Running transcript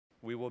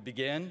We will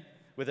begin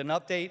with an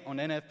update on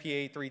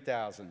NFPA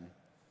 3000,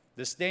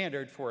 the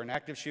standard for an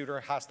active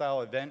shooter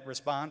hostile event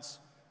response,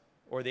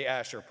 or the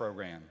ASHER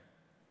program.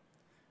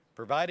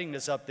 Providing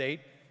this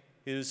update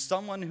is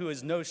someone who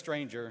is no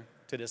stranger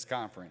to this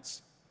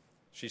conference.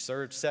 She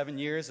served 7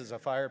 years as a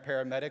fire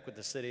paramedic with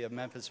the City of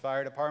Memphis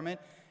Fire Department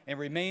and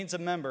remains a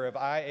member of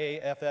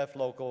IAFF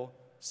Local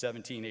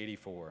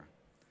 1784.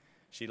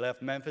 She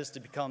left Memphis to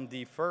become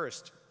the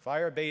first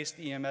fire-based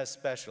EMS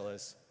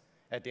specialist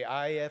at the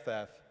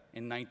IAFF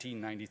in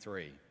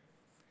 1993.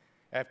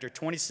 After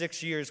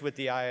 26 years with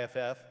the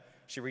IAFF,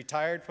 she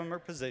retired from her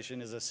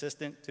position as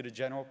Assistant to the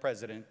General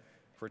President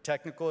for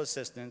Technical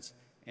Assistance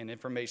and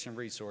Information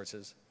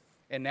Resources,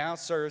 and now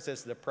serves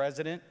as the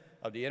President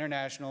of the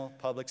International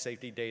Public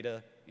Safety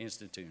Data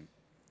Institute.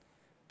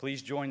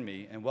 Please join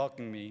me in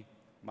welcoming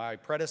my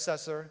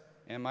predecessor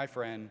and my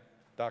friend,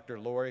 Dr.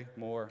 Lori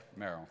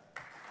Moore-Merrell.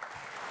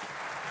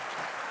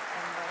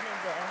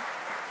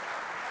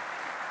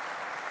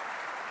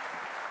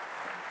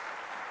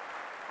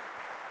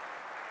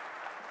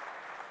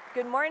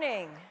 Good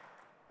morning.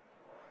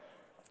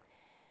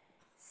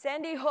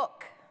 Sandy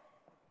Hook,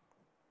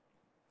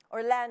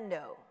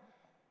 Orlando,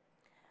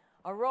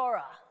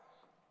 Aurora,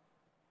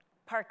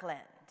 Parkland,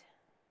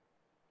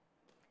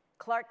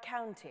 Clark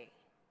County,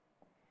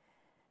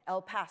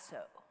 El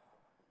Paso,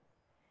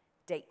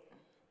 Dayton.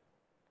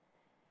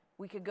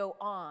 We could go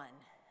on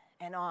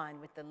and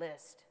on with the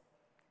list.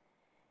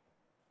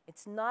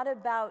 It's not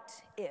about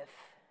if,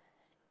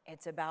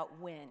 it's about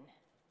when.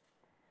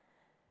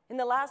 In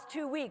the last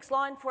 2 weeks,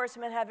 law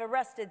enforcement have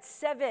arrested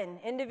 7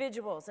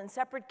 individuals in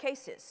separate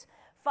cases,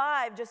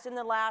 5 just in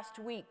the last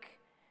week,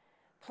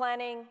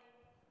 planning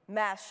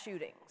mass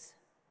shootings.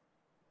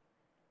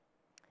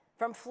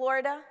 From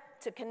Florida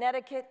to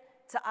Connecticut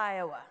to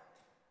Iowa.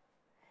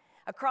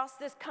 Across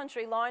this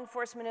country, law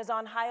enforcement is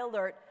on high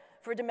alert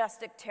for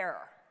domestic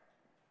terror.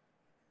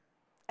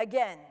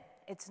 Again,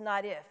 it's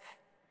not if,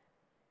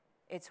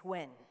 it's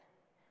when.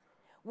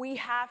 We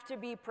have to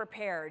be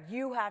prepared.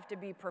 You have to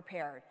be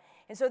prepared.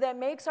 And so that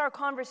makes our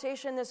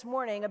conversation this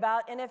morning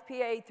about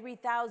NFPA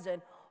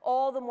 3000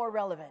 all the more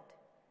relevant.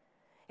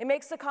 It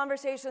makes the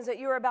conversations that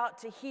you're about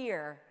to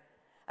hear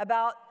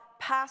about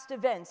past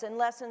events and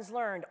lessons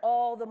learned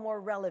all the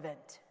more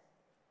relevant.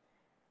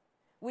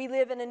 We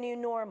live in a new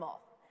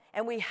normal,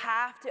 and we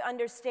have to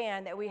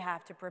understand that we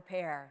have to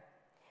prepare.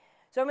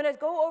 So I'm going to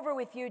go over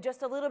with you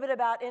just a little bit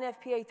about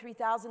NFPA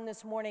 3000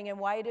 this morning and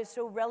why it is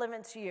so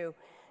relevant to you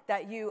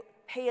that you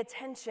pay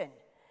attention,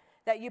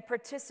 that you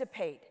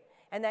participate,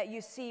 and that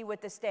you see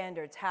what the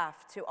standards have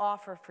to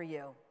offer for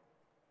you.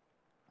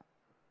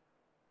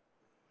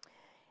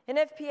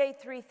 NFPA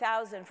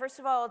 3000, first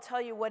of all, I'll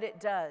tell you what it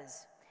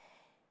does.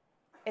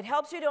 It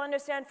helps you to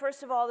understand,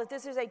 first of all, that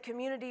this is a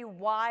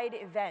community-wide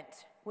event.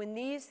 When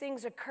these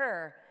things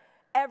occur,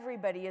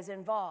 everybody is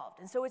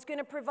involved. And so it's going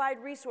to provide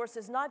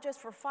resources not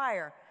just for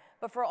fire,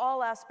 but for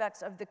all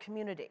aspects of the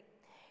community.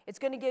 It's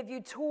going to give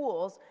you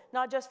tools,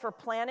 not just for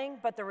planning,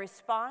 but the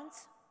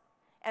response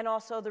and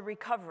also the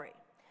recovery.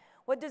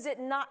 What does it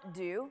not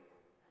do?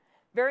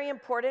 Very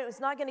important, it's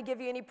not going to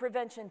give you any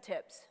prevention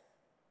tips.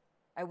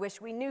 I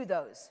wish we knew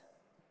those.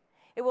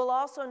 It will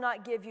also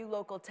not give you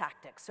local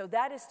tactics. So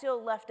that is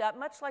still left up,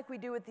 much like we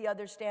do with the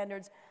other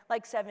standards,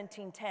 like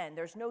 1710.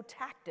 There's no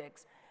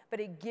tactics,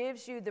 but it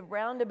gives you the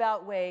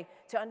roundabout way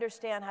to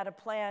understand how to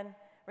plan,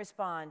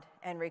 respond,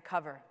 and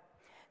recover.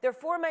 There are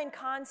 4 main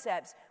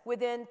concepts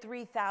within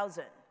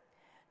 3000.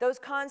 Those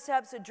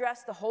concepts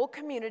address the whole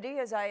community,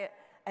 as I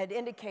had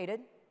indicated.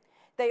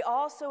 They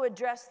also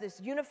address this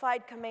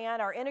unified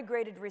command, our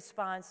integrated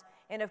response,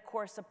 and of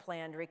course, a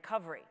planned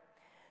recovery.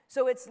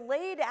 So it's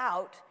laid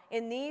out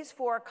in these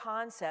 4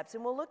 concepts,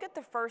 and we'll look at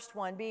the first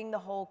one being the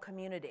whole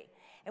community.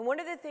 And one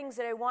of the things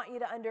that I want you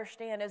to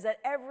understand is that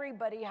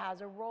everybody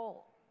has a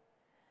role.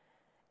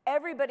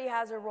 Everybody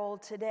has a role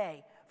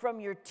today, from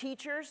your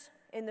teachers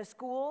in the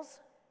schools,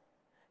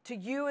 to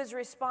you as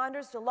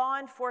responders, to law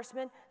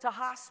enforcement, to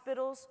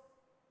hospitals,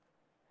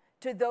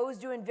 to those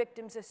doing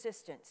victims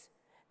assistance.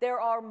 There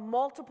are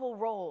multiple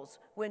roles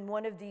when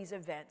one of these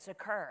events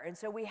occur, and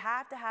so we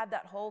have to have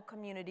that whole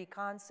community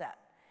concept.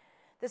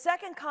 The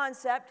second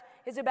concept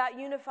is about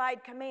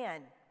unified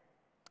command,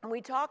 and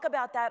we talk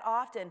about that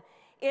often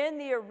in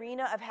the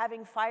arena of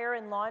having fire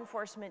and law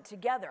enforcement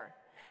together,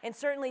 and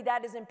certainly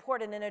that is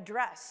important and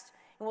addressed,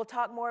 and we'll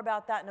talk more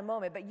about that in a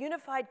moment, but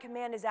unified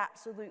command is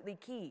absolutely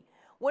key.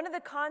 One of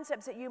the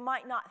concepts that you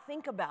might not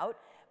think about,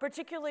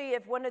 particularly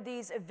if one of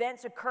these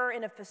events occur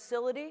in a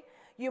facility,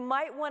 you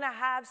might want to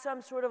have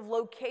some sort of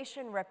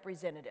location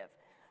representative.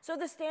 So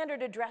the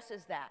standard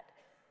addresses that.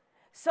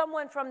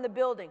 Someone from the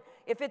building.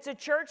 If it's a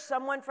church,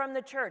 someone from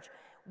the church.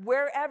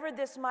 Wherever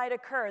this might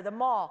occur, the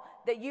mall,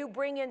 that you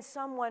bring in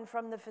someone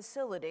from the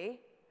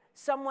facility,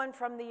 someone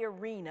from the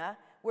arena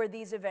where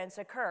these events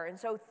occur. And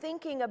so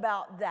thinking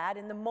about that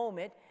in the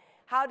moment,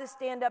 how to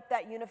stand up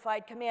that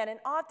unified command. And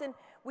often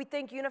we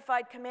think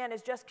unified command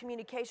is just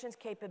communications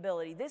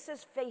capability. This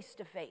is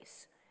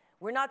face-to-face.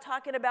 We're not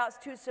talking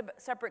about 2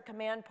 separate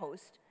command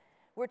posts,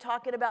 We're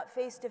talking about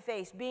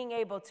face-to-face. Being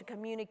able to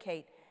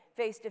communicate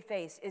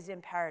face-to-face is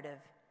imperative.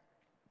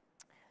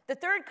 The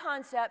third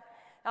concept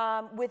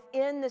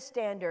within the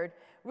standard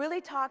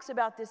really talks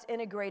about this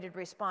integrated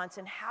response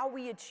and how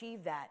we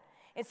achieve that.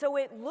 And so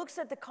it looks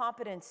at the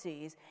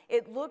competencies.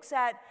 It looks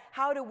at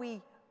how do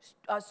we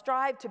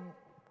strive to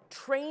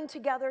train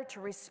together, to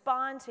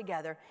respond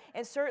together.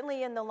 And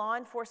certainly in the law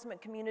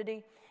enforcement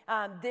community,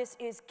 this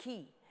is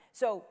key.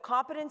 So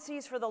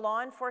competencies for the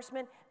law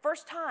enforcement,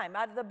 first time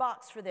out of the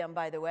box for them,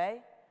 by the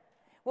way.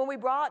 When we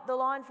brought the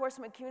law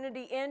enforcement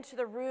community into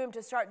the room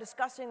to start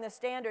discussing the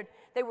standard,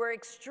 they were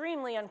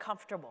extremely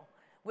uncomfortable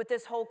with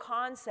this whole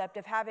concept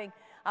of having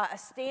a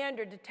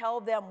standard to tell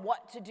them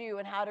what to do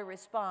and how to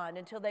respond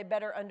until they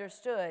better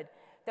understood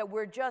that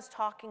we're just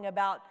talking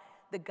about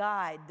the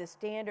guide, the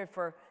standard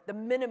for the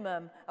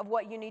minimum of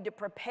what you need to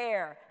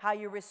prepare, how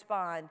you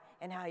respond,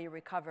 and how you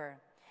recover.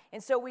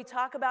 And so we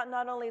talk about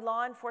not only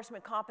law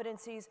enforcement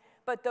competencies,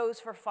 but those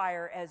for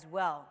fire as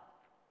well.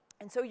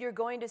 And so you're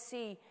going to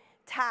see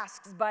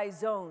tasks by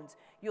zones.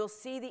 You'll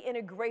see the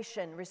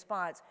integration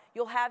response.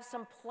 You'll have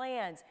some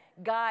plans,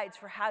 guides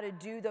for how to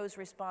do those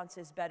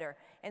responses better.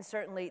 And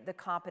certainly the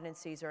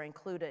competencies are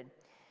included.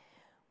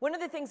 One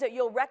of the things that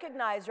you'll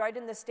recognize right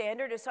in the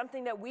standard is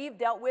something that we've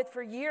dealt with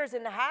for years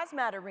in the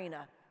hazmat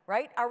arena,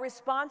 right? Our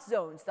response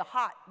zones, the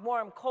hot,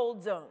 warm,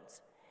 cold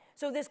zones.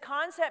 So this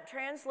concept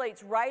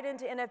translates right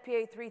into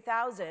NFPA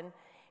 3000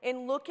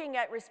 in looking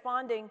at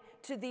responding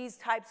to these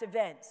types of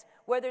events,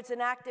 whether it's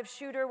an active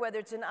shooter, whether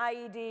it's an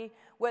IED,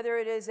 whether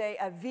it is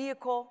a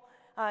vehicle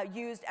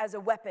used as a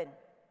weapon.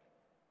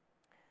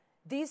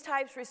 These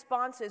types of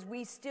responses,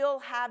 we still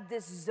have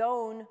this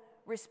zone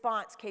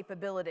response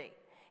capability.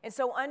 And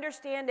so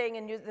understanding,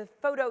 and the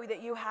photo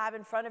that you have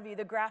in front of you,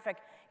 the graphic,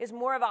 is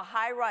more of a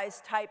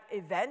high-rise type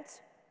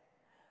event,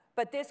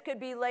 but this could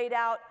be laid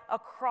out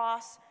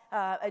across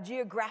a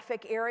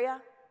geographic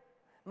area,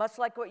 much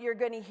like what you're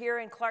going to hear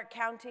in Clark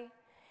County.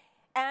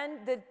 And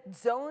the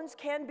zones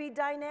can be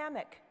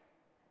dynamic,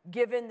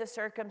 given the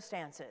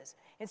circumstances.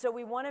 And so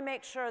we want to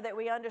make sure that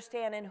we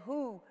understand and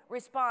who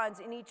responds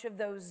in each of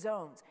those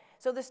zones.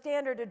 So the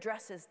standard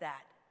addresses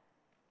that.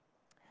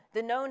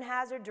 The known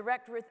hazard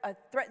direct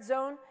threat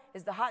zone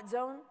is the hot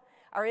zone.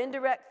 Our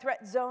indirect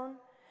threat zone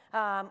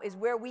is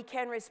where we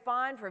can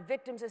respond for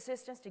victims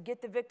assistance to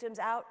get the victims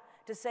out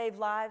to save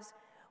lives.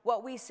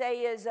 What we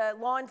say is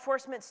law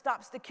enforcement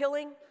stops the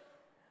killing,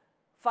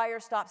 fire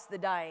stops the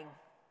dying.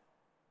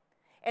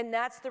 And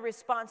that's the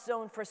response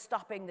zone for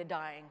stopping the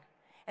dying.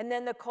 And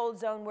then the cold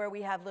zone where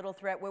we have little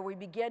threat, where we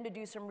begin to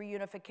do some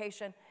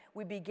reunification,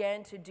 we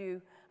begin to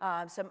do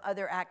some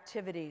other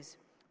activities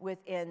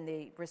within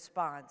the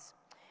response.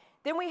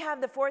 Then we have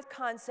the fourth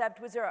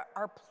concept, which are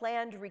our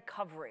planned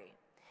recovery.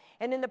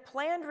 And in the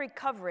planned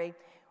recovery,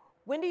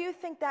 when do you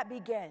think that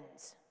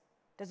begins?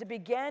 Does it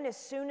begin as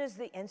soon as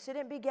the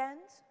incident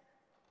begins?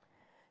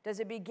 Does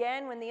it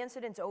begin when the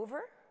incident's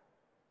over?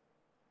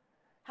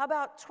 How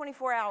about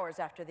 24 hours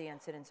after the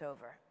incident's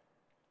over?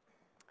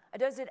 Or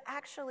does it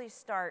actually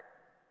start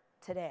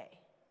today?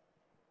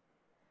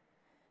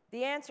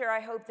 The answer I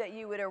hope that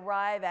you would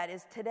arrive at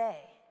is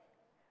today,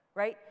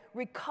 right?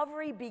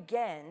 Recovery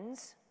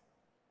begins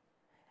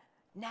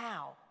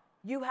now.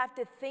 You have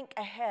to think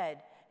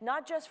ahead,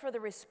 not just for the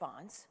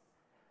response,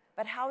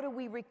 but how do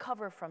we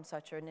recover from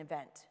such an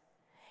event?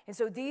 And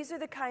so these are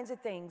the kinds of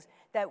things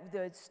that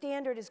the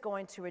standard is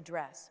going to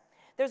address.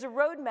 There's a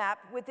roadmap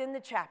within the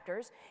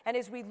chapters, and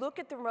as we look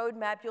at the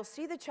roadmap, you'll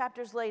see the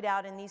chapters laid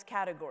out in these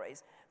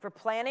categories: for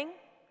planning,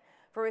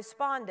 for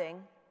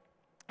responding,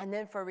 and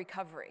then for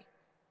recovery.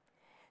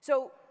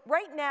 So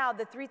right now,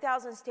 the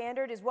 3000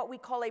 standard is what we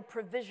call a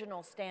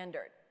provisional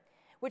standard,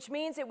 which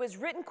means it was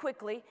written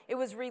quickly, it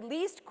was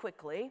released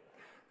quickly,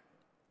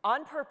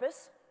 on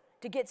purpose,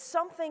 to get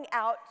something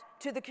out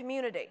to the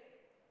community.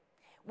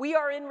 We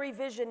are in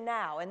revision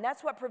now, and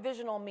that's what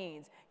provisional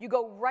means. You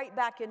go right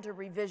back into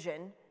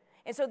revision.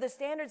 And so the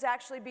standard's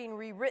actually being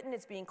rewritten,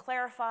 it's being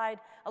clarified,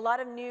 a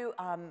lot of new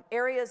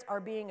areas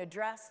are being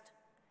addressed.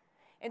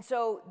 And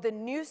so the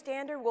new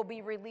standard will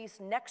be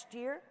released next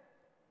year,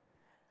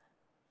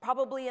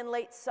 probably in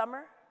late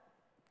summer.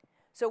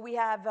 So we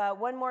have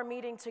one more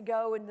meeting to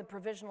go, and the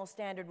provisional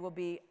standard will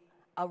be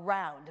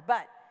around.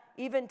 But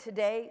even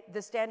today,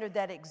 the standard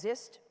that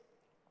exists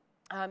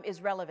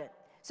is relevant.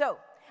 So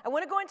I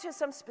want to go into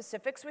some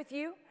specifics with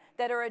you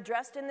that are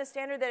addressed in the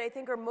standard that I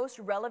think are most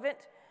relevant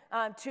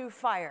to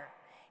fire.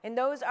 And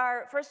those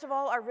are, first of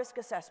all, our risk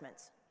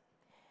assessments.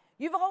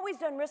 You've always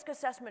done risk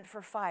assessment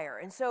for fire.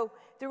 And so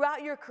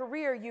throughout your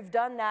career, you've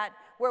done that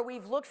where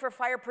we've looked for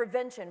fire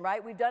prevention,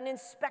 right? We've done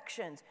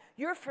inspections.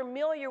 You're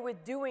familiar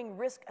with doing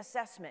risk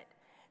assessment.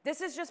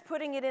 This is just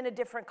putting it in a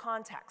different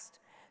context.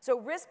 So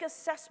risk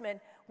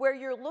assessment, where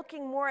you're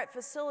looking more at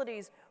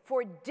facilities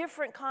for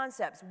different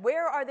concepts.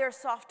 Where are there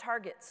soft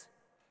targets?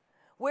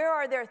 Where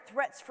are there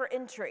threats for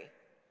entry?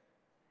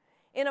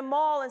 In a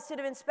mall, instead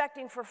of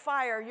inspecting for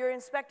fire, you're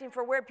inspecting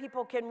for where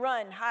people can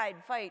run, hide,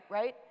 fight,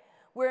 right?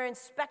 We're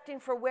inspecting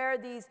for where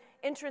these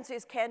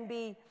entrances can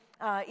be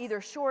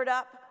either shored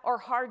up or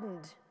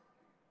hardened.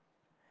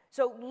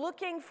 So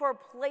looking for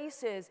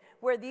places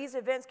where these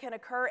events can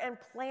occur and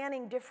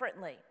planning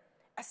differently,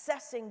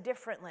 assessing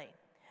differently.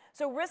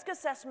 So risk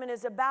assessment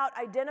is about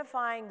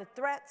identifying the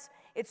threats,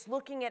 it's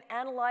looking at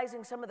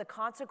analyzing some of the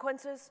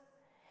consequences,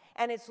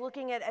 and it's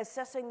looking at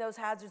assessing those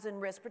hazards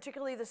and risks,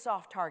 particularly the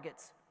soft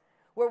targets,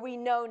 where we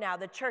know now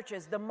the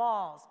churches, the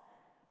malls,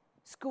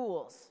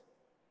 schools.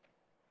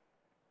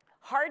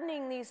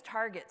 Hardening these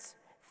targets,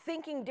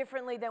 thinking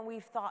differently than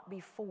we've thought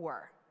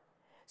before.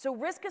 So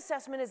risk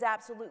assessment is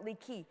absolutely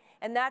key,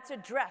 and that's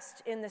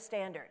addressed in the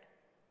standard.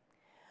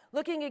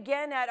 Looking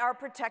again at our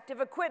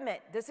protective equipment,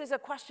 this is a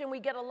question we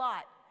get a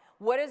lot.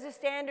 What does the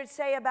standard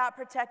say about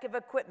protective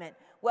equipment?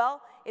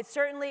 Well, it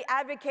certainly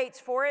advocates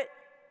for it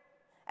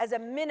as a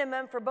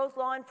minimum for both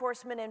law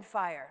enforcement and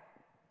fire.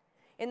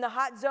 In the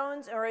hot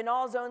zones, or in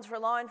all zones for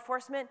law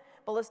enforcement,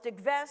 ballistic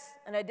vests,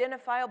 an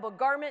identifiable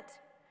garment,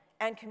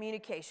 and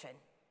communication.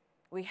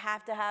 We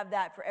have to have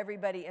that for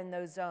everybody in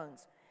those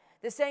zones.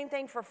 The same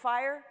thing for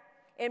fire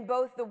in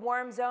both the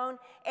warm zone,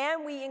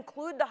 and we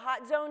include the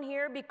hot zone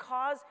here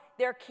because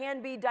there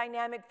can be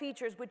dynamic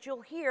features, which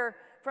you'll hear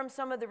from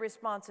some of the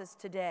responses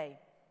today.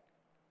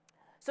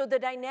 So the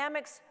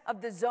dynamics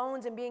of the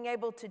zones and being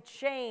able to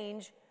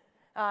change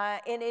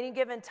in any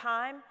given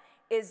time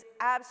is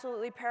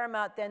absolutely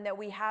paramount then that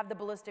we have the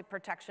ballistic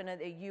protection and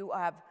that you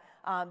have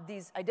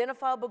these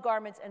identifiable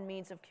garments and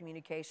means of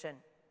communication.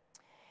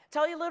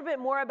 Tell you a little bit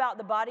more about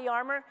the body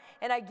armor,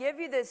 and I give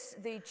you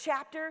the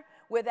chapter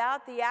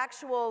without the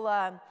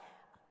actual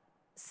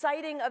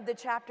citing of the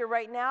chapter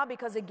right now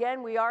because,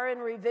 again, we are in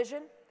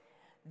revision.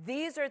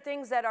 These are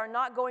things that are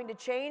not going to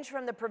change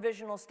from the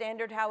provisional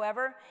standard,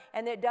 however,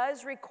 and it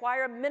does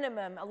require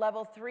minimum a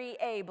level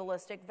 3A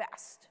ballistic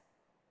vest.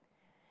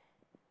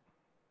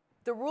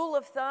 The rule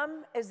of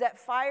thumb is that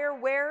fire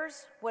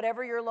wears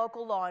whatever your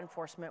local law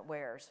enforcement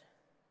wears.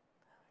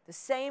 The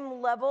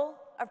same level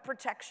of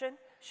protection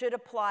should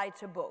apply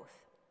to both.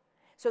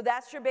 So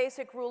that's your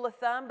basic rule of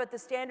thumb, but the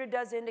standard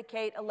does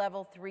indicate a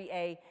level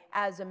 3A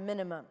as a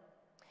minimum.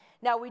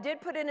 Now, we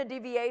did put in a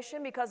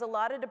deviation because a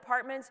lot of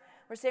departments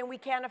were saying we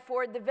can't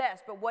afford the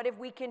vest, but what if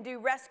we can do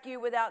rescue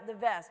without the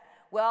vest?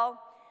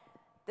 Well,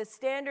 the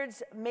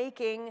standards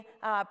making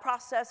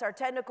process, our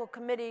technical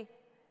committee,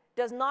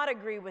 does not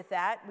agree with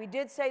that. We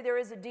did say there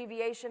is a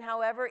deviation,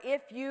 however.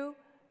 If you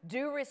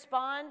do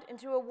respond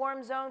into a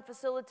warm zone,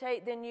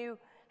 facilitate, then you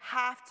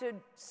have to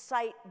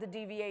cite the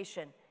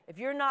deviation. If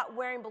you're not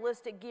wearing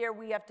ballistic gear,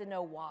 we have to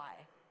know why,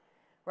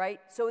 right?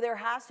 So there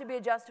has to be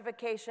a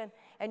justification,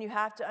 and you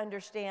have to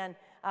understand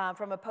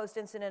from a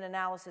post-incident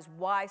analysis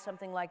why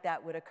something like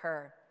that would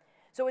occur.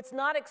 So it's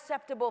not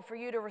acceptable for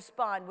you to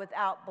respond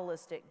without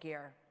ballistic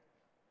gear.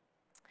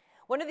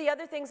 One of the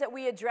other things that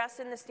we address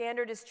in the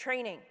standard is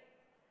training.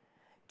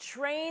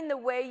 Train the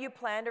way you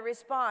plan to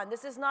respond.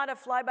 This is not a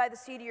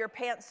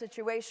fly-by-the-seat-of-your-pants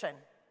situation.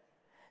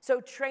 So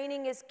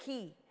training is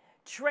key.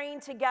 Train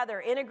together,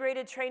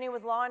 integrated training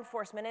with law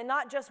enforcement, and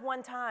not just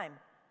one time.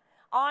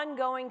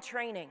 Ongoing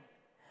training.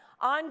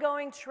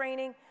 Ongoing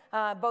training,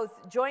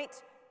 both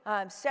joint,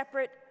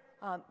 separate,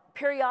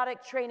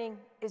 periodic training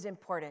is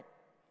important.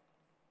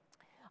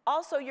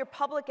 Also, your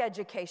public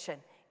education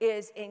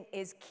is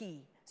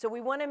key. So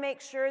we want to make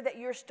sure that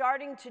you're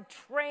starting to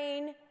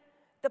train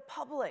the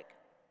public.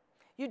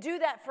 You do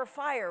that for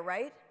fire,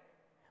 right?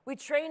 We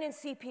train in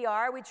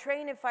CPR, we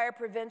train in fire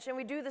prevention,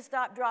 we do the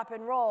stop, drop,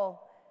 and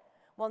roll.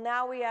 Well,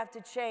 now we have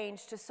to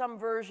change to some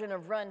version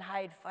of run,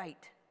 hide,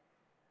 fight.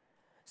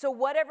 So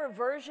whatever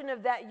version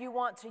of that you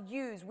want to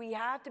use, we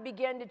have to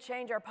begin to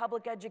change our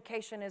public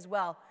education as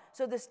well.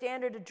 So the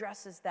standard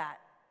addresses that.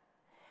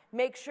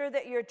 Make sure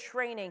that you're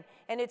training,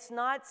 and it's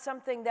not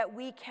something that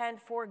we can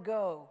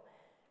forego.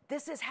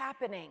 This is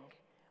happening.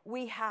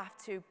 We have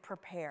to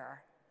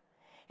prepare.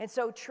 And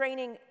so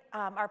training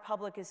our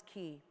public is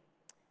key.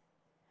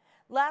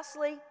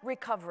 Lastly,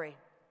 recovery.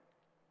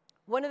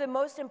 One of the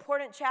most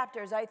important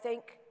chapters, I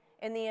think,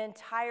 in the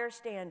entire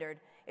standard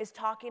is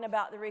talking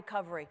about the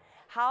recovery.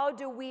 How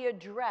do we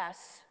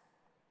address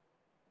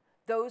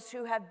those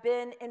who have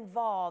been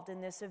involved in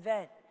this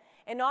event?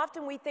 And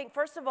often we think,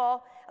 first of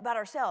all, about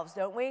ourselves,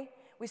 don't we?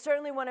 We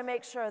certainly want to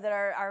make sure that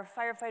our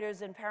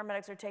firefighters and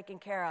paramedics are taken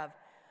care of.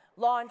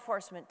 Law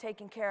enforcement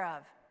taken care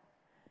of.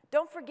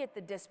 Don't forget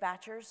the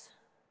dispatchers.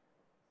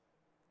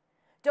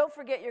 Don't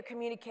forget your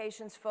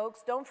communications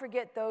folks. Don't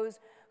forget those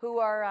who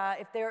are,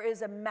 if there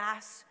is a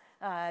mass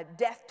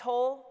death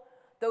toll,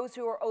 those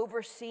who are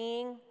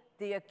overseeing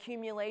the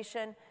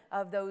accumulation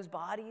of those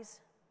bodies.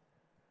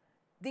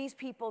 These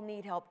people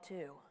need help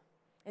too.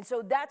 And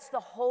so that's the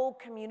whole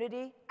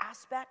community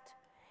aspect.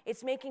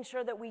 It's making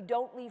sure that we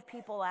don't leave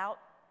people out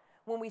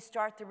when we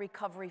start the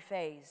recovery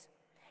phase.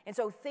 And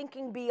so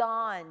thinking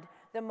beyond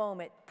the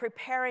moment,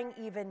 preparing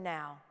even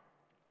now.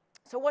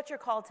 So what's your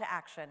call to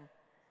action?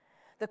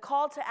 The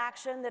call to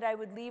action that I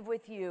would leave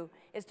with you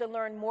is to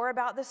learn more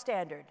about the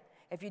standard.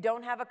 If you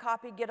don't have a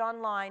copy, get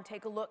online,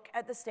 take a look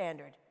at the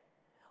standard.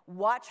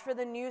 Watch for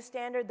the new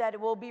standard that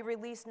will be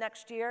released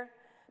next year.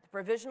 The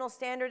provisional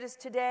standard is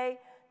today.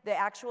 The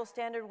actual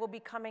standard will be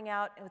coming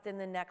out within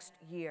the next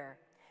year.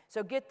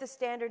 So get the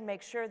standard,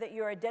 make sure that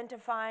you're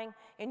identifying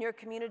in your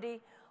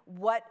community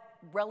what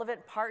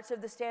relevant parts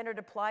of the standard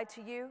apply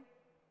to you,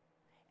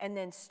 and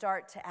then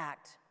start to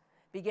act.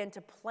 Begin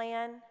to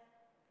plan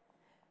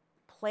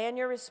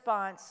your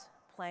response,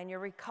 plan your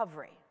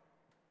recovery.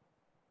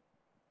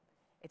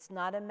 It's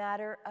not a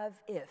matter of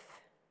if,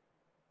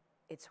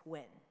 it's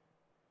when.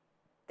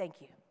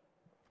 Thank you.